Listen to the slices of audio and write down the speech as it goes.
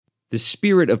The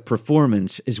spirit of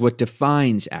performance is what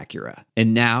defines Acura,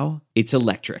 and now it's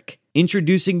electric.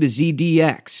 Introducing the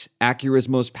ZDX, Acura's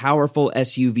most powerful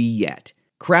SUV yet.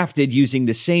 Crafted using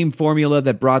the same formula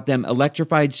that brought them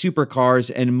electrified supercars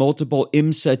and multiple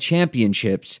IMSA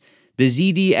championships, the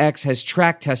ZDX has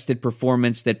track-tested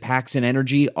performance that packs an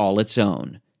energy all its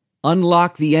own.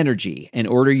 Unlock the energy and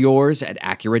order yours at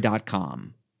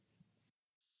Acura.com.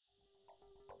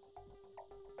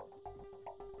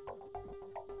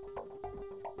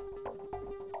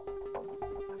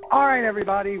 All right,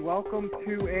 everybody, welcome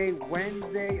to a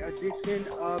Wednesday edition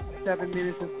of 7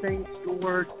 Minutes of Saints,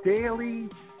 your daily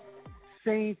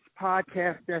Saints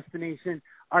podcast destination.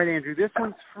 All right, Andrew, this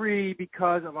one's free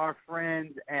because of our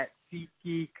friends at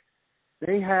SeatGeek.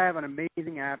 They have an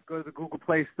amazing app. Go to the Google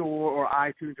Play Store or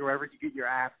iTunes or wherever you get your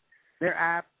app. Their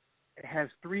app has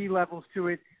 3 levels to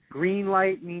it. Green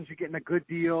light means you're getting a good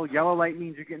deal. Yellow light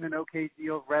means you're getting an okay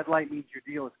deal. Red light means your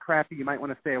deal is crappy. You might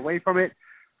want to stay away from it.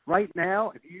 Right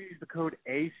now, if you use the code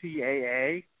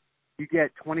ACAA, you get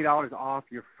 $20 off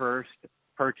your first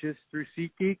purchase through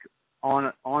SeatGeek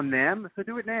on them. So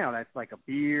do it now. That's like a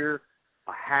beer,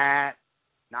 a hat,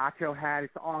 nacho hat.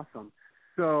 It's awesome.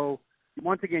 So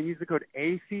once again, use the code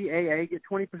ACAA, get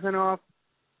 20% off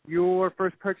your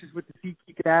first purchase with the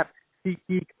SeatGeek app.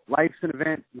 SeatGeek, life's an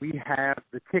event. We have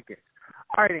the tickets.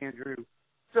 All right, Andrew.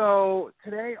 So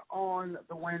today on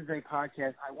the Wednesday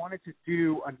podcast, I wanted to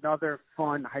do another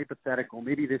fun hypothetical.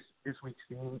 Maybe this week's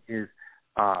theme is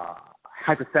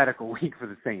hypothetical week for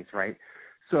the Saints, right?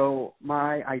 So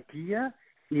my idea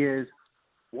is,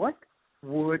 what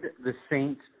would the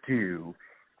Saints do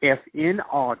if in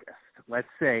August, let's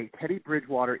say Teddy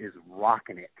Bridgewater is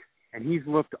rocking it, and he's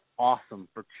looked awesome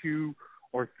for 2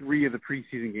 or 3 of the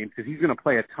preseason games because he's going to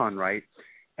play a ton, right?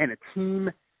 And a team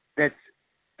that's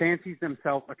fancies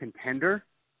themselves a contender,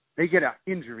 they get an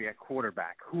injury at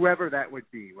quarterback, whoever that would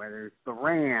be, whether it's the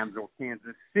Rams or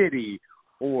Kansas City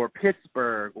or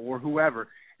Pittsburgh or whoever,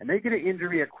 and they get an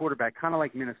injury at quarterback, kind of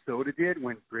like Minnesota did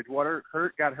when Bridgewater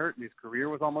got hurt and his career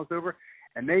was almost over,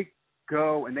 and they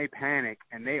go and they panic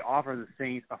and they offer the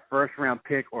Saints a first-round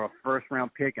pick or a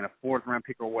first-round pick and a fourth-round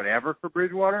pick or whatever for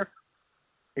Bridgewater.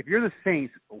 If you're the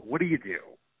Saints, what do you do?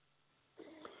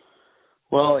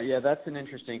 Well, yeah, that's an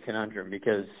interesting conundrum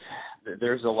because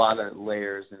there's a lot of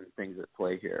layers and things at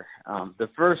play here.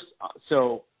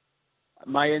 So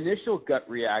my initial gut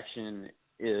reaction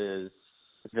is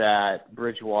that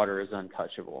Bridgewater is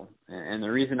untouchable. And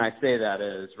the reason I say that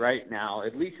is right now,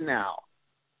 at least now,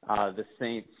 the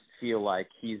Saints feel like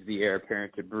he's the heir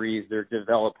apparent to Brees. They're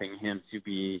developing him to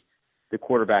be the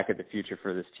quarterback of the future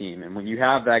for this team. And when you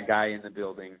have that guy in the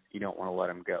building, you don't want to let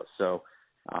him go. So,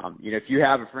 if you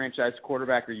have a franchise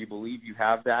quarterback or you believe you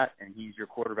have that and he's your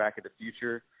quarterback of the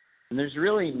future, then there's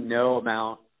really no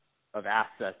amount of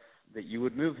assets that you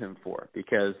would move him for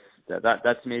because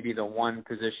that's maybe the one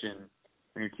position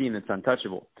on your team that's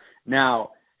untouchable. Now,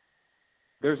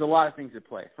 there's a lot of things at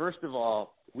play. First of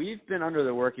all, we've been under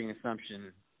the working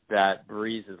assumption that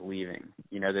Brees is leaving,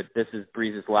 that this is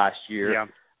Brees' last year. Yeah.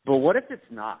 But what if it's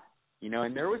not?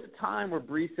 And there was a time where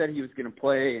Brees said he was going to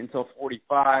play until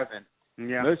 45, and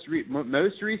yeah.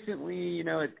 Most recently,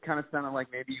 it kind of sounded like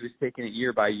maybe he was taking it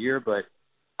year by year, but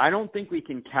I don't think we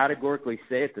can categorically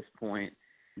say at this point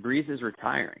Brees is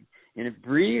retiring. And if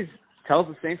Brees tells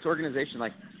the Saints organization,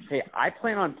 like, hey, I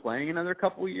plan on playing another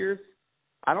couple of years,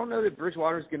 I don't know that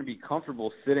Bridgewater is going to be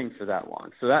comfortable sitting for that long.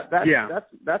 So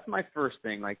that's my first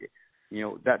thing. Like,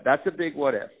 that's a big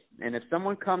what if. And if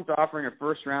someone comes offering a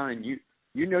first round and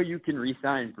you can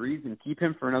re-sign Brees and keep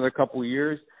him for another couple of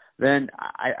years, then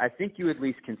I think you at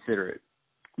least consider it.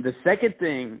 The second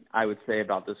thing I would say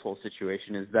about this whole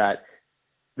situation is that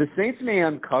the Saints may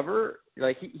uncover,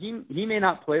 like he may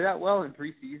not play that well in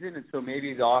preseason, and so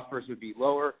maybe the offers would be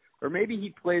lower, or maybe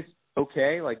he plays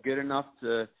okay, like good enough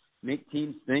to make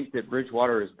teams think that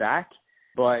Bridgewater is back.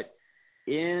 But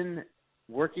in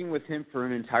working with him for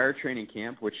an entire training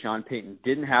camp, which Sean Payton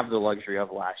didn't have the luxury of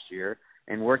last year,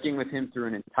 and working with him through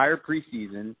an entire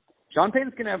preseason, Sean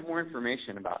Payton's going to have more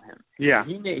information about him. Yeah.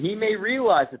 He may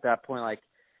realize at that point, like,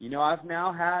 I've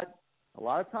now had a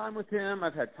lot of time with him.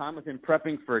 I've had time with him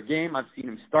prepping for a game. I've seen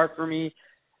him start for me,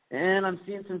 and I'm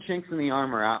seeing some chinks in the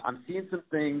armor. I'm seeing some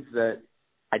things that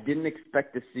I didn't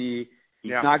expect to see.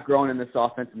 He's not growing in this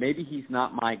offense. Maybe he's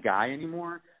not my guy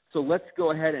anymore. So let's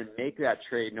go ahead and make that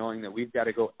trade knowing that we've got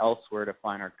to go elsewhere to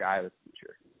find our guy of the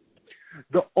future.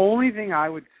 The only thing I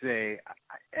would say,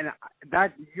 and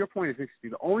that your point is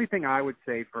interesting, the only thing I would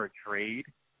say for a trade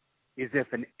is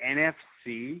if an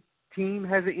NFC team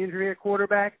has an injury at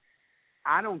quarterback,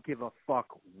 I don't give a fuck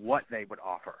what they would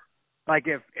offer. Like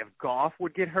if Goff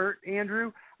would get hurt,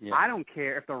 Andrew, Yeah. I don't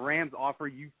care if the Rams offer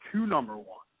you 2 number ones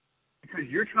because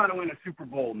you're trying to win a Super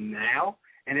Bowl now.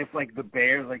 And if like the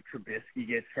Bears, like Trubisky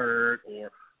gets hurt,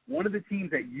 or one of the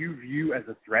teams that you view as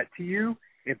a threat to you,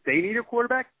 if they need a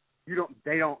quarterback,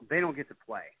 they don't get to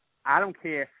play. I don't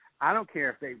care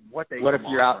if What if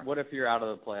you're out? What if you're out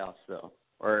of the playoffs though?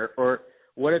 Or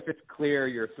what if it's clear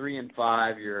you're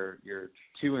 3-5, you're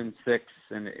 2-6,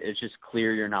 and it's just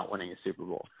clear you're not winning a Super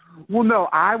Bowl? Well, no,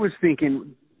 I was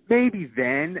thinking maybe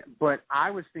then, but I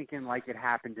was thinking like it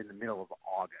happened in the middle of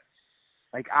August.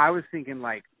 Like I was thinking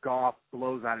like Goff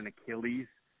blows out an Achilles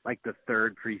like the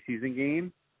 3rd preseason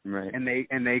game, right?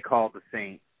 And they called the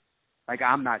Saints. Like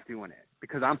I'm not doing it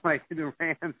because I'm like the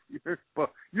Rams.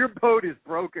 Your boat is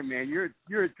broken, man.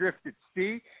 You're adrift at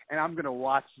sea, and I'm gonna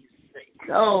watch you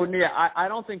sink. Oh yeah, I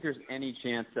don't think there's any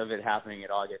chance of it happening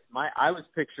in August. I was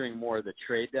picturing more the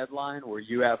trade deadline where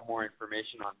you have more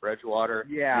information on Bridgewater.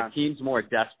 Yeah, the team's more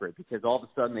desperate because all of a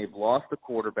sudden they've lost the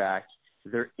quarterback.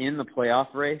 They're in the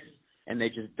playoff race, and they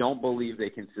just don't believe they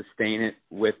can sustain it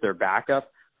with their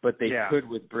backup, but they could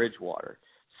with Bridgewater.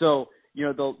 So, you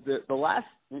know, the last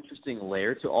interesting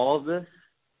layer to all of this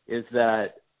is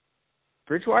that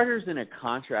Bridgewater's in a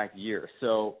contract year.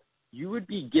 So you would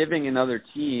be giving another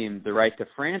team the right to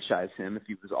franchise him if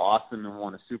he was awesome and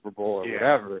won a Super Bowl or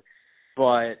whatever.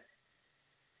 But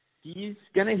he's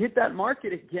going to hit that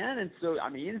market again. And so, I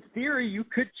mean, in theory, you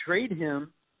could trade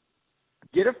him,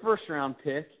 get a first-round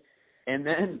pick, and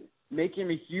then make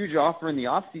him a huge offer in the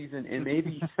offseason and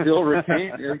maybe still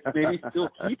retain or maybe still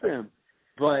keep him.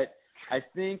 But I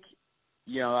think,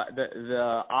 you know,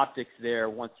 the optics there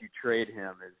once you trade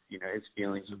him is, you know, his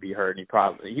feelings would be hurt, and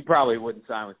he probably wouldn't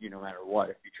sign with you no matter what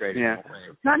if you traded him away.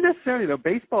 Not necessarily though.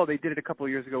 Baseball, they did it a couple of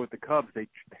years ago with the Cubs.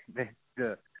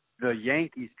 The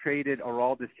Yankees traded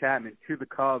Aroldis Chapman to the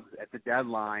Cubs at the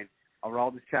deadline.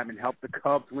 Aroldis Chapman helped the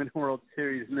Cubs win the World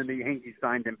Series, and then the Yankees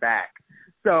signed him back.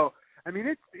 So I mean,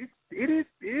 it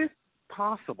is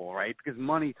possible, right? Because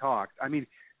money talks. I mean,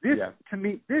 this to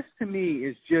me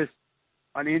is just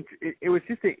it was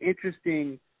just an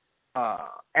interesting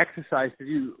exercise to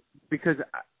do because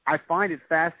I find it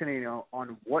fascinating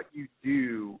on what you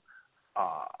do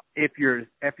if you're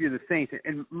the Saints.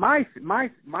 And my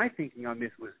thinking on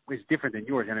this was different than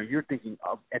yours. I know you're thinking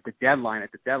of at the deadline,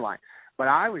 but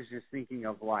I was just thinking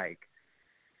of like,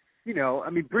 you know, I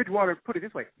mean, Bridgewater, put it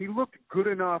this way, he looked good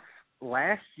enough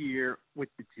last year with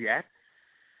the Jets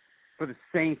for the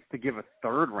Saints to give a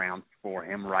 3rd round for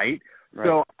him, right?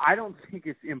 So I don't think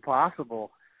it's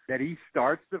impossible that he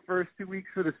starts the first 2 weeks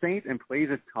for the Saints and plays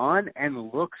a ton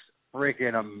and looks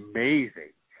freaking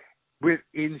amazing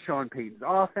within Sean Payton's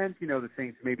offense. You know, the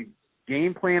Saints maybe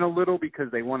game plan a little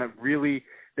because they want to really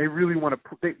want to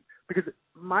because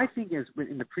my thing is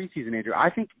in the preseason, Andrew, I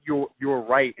think you're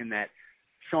right in that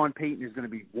Sean Payton is going to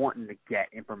be wanting to get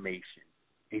information.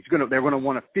 They're going to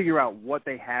want to figure out what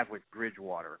they have with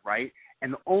Bridgewater, right?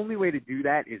 And the only way to do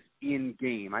that is in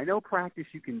game. I know practice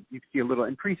you can see a little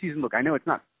in preseason. Look, I know it's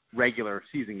not regular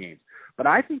season games, but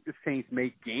I think the Saints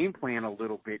may game plan a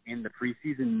little bit in the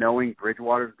preseason, knowing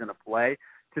Bridgewater is going to play,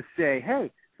 to say,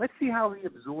 hey, let's see how he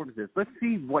absorbs this. Let's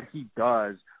see what he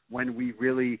does when we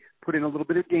really put in a little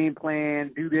bit of game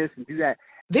plan, do this and do that.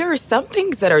 There are some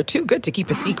things that are too good to keep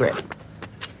a secret.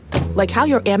 Like how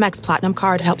your Amex Platinum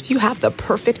card helps you have the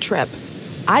perfect trip.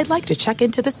 I'd like to check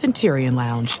into the Centurion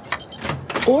Lounge.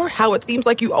 Or how it seems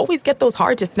like you always get those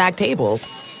hard-to-snag tables.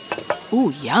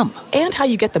 Ooh, yum. And how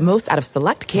you get the most out of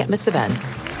select can't-miss events.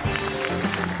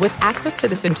 With access to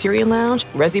the Centurion Lounge,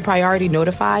 Resi Priority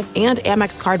Notified, and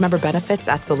Amex card member benefits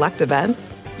at select events,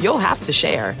 you'll have to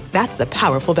share. That's the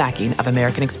powerful backing of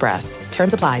American Express.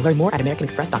 Terms apply. Learn more at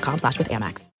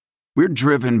americanexpress.com/withAmex. We're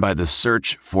driven by the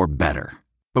search for better.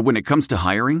 But when it comes to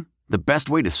hiring, the best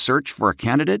way to search for a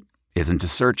candidate isn't to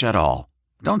search at all.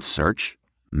 Don't search.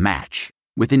 Match.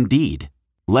 With Indeed.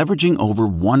 Leveraging over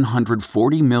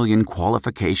 140 million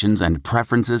qualifications and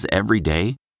preferences every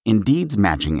day, Indeed's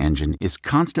matching engine is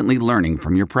constantly learning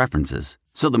from your preferences.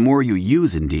 So the more you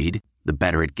use Indeed, the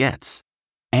better it gets.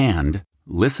 And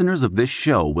listeners of this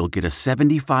show will get a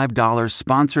 $75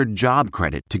 sponsored job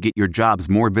credit to get your jobs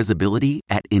more visibility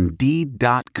at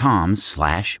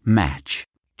Indeed.com/match.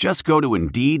 Just go to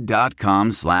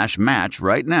Indeed.com/match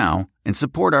right now and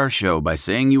support our show by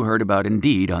saying you heard about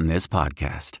Indeed on this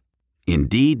podcast.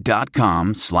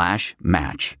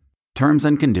 Indeed.com/match. Terms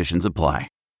and conditions apply.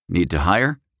 Need to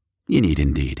hire? You need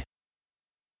Indeed.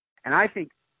 And I think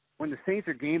when the Saints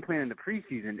are game planning the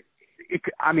preseason,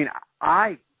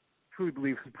 I truly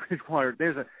believe in Bridgewater,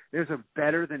 there's a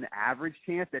better than average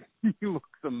chance that he looks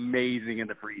amazing in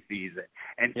the preseason,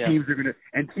 and teams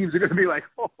are gonna be like,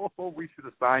 oh, we should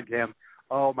have signed him.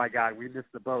 Oh my God, we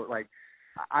missed the boat. Like,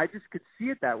 I just could see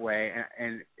it that way,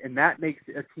 and that makes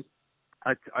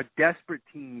a desperate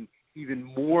team even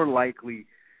more likely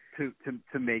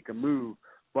to make a move.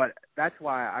 But that's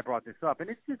why I brought this up, and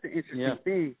it's just an interesting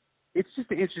thing. It's just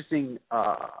an interesting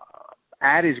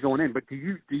adage going in. But do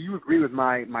you agree with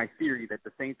my theory that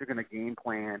the Saints are going to game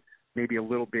plan maybe a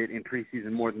little bit in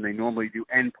preseason more than they normally do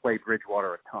and play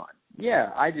Bridgewater a ton? Yeah,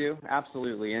 I do,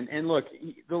 absolutely. And look,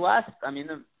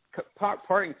 the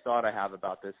parting thought I have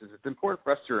about this is it's important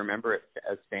for us to remember it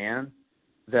as fans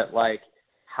that, like,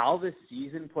 how this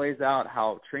season plays out,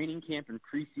 how training camp and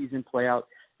preseason play out,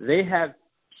 they have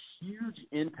huge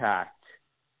impact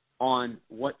on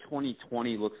what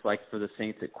 2020 looks like for the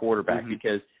Saints at quarterback. Mm-hmm.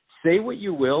 Because say what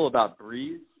you will about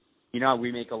Brees,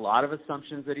 we make a lot of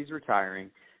assumptions that he's retiring.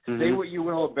 Mm-hmm. Say what you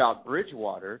will about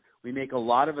Bridgewater, we make a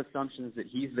lot of assumptions that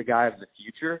he's the guy of the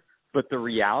future. But the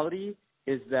reality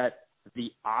is that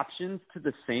the options to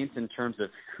the Saints in terms of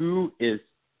who is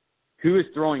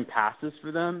throwing passes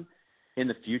for them in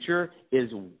the future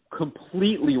is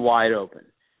completely wide open.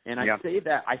 And I say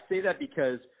that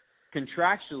because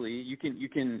contractually you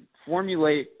can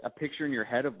formulate a picture in your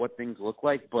head of what things look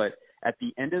like, but at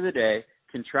the end of the day,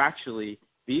 contractually,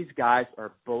 these guys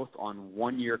are both on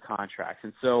one-year contracts.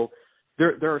 And so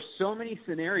there are so many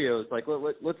scenarios, like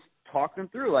let's talk them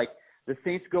through. Like, the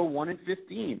Saints go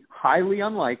 1-15, highly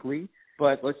unlikely,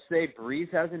 but let's say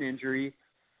Brees has an injury,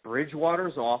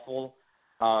 Bridgewater's awful,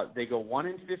 they go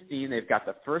 1-15, they've got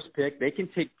the first pick, they can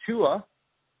take Tua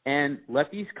and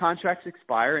let these contracts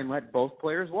expire and let both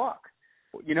players walk.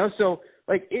 So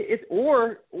like they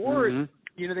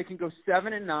can go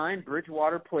 7-9.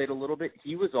 Bridgewater played a little bit.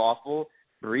 He was awful.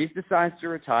 Brees decides to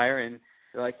retire, and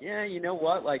they're like, yeah, you know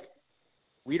what? Like,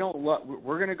 we're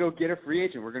going to go get a free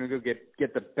agent. We're going to go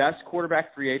get the best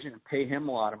quarterback free agent and pay him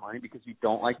a lot of money because we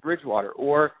don't like Bridgewater.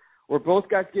 Or both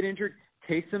guys get injured.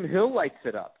 Taysom Hill lights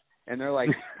it up. And they're like,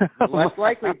 less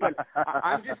likely. But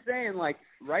I'm just saying, like,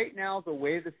 right now, the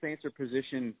way the Saints are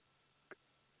positioned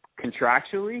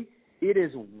contractually, it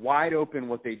is wide open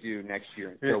what they do next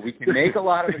year. So we can make a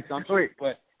lot of assumptions,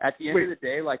 but at the end of the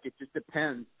day, like, it just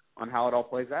depends on how it all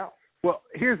plays out. Well,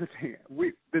 here's the thing.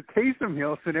 The Taysom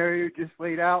Hill scenario just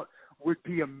laid out would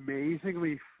be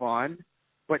amazingly fun.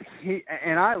 But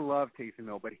I love Taysom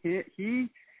Hill, but he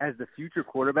as the future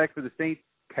quarterback for the Saints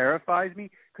terrifies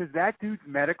me because that dude's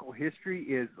medical history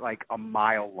is like a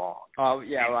mile long. Oh,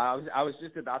 yeah. Well, I was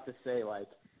just about to say, like,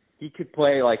 he could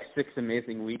play like 6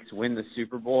 amazing weeks, win the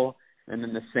Super Bowl, and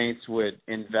then the Saints would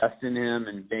invest in him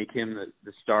and make him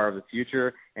the star of the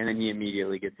future, and then he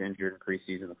immediately gets injured in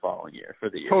preseason the following year for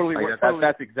the year.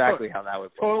 That's exactly how that would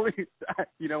work. Totally.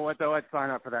 You know what, though? I'd sign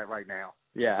up for that right now.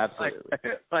 Yeah, absolutely.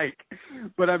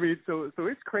 But I mean, so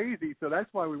it's crazy. So that's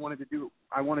why I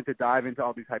wanted to dive into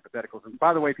all these hypotheticals. And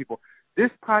by the way, people,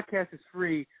 this podcast is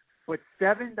free, but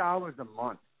 $7 a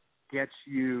month gets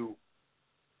you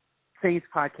Saints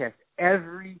podcast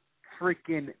every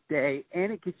freaking day,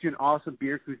 and it gets you an awesome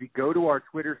beer koozie. Go to our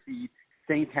Twitter feed,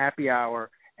 Saints Happy Hour,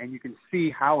 and you can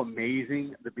see how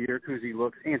amazing the beer koozie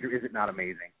looks. Andrew, is it not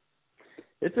amazing?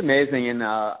 It's amazing, and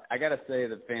I got to say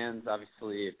the fans,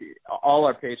 obviously, all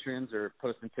our patrons are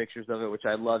posting pictures of it, which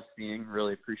I love seeing.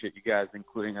 Really appreciate you guys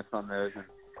including us on those and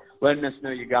letting us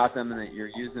know you got them and that you're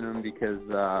using them because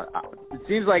it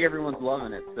seems like everyone's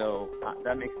loving it, so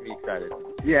that makes me excited.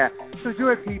 Yeah, so do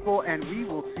it, people, and we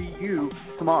will see you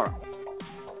tomorrow.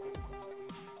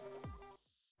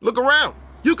 Look around.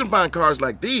 You can find cars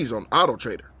like these on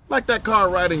AutoTrader, like that car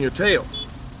right in your tail.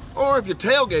 Or if you're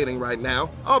tailgating right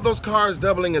now, all those cars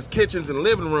doubling as kitchens and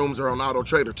living rooms are on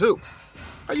AutoTrader too.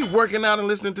 Are you working out and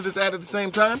listening to this ad at the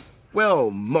same time? Well,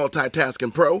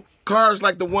 multitasking pro, cars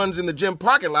like the ones in the gym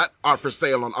parking lot are for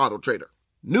sale on AutoTrader.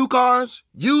 New cars,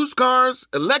 used cars,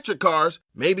 electric cars,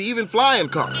 maybe even flying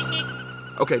cars.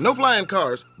 Okay, no flying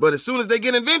cars, but as soon as they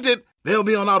get invented, they'll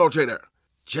be on AutoTrader.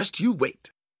 Just you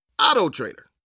wait. AutoTrader.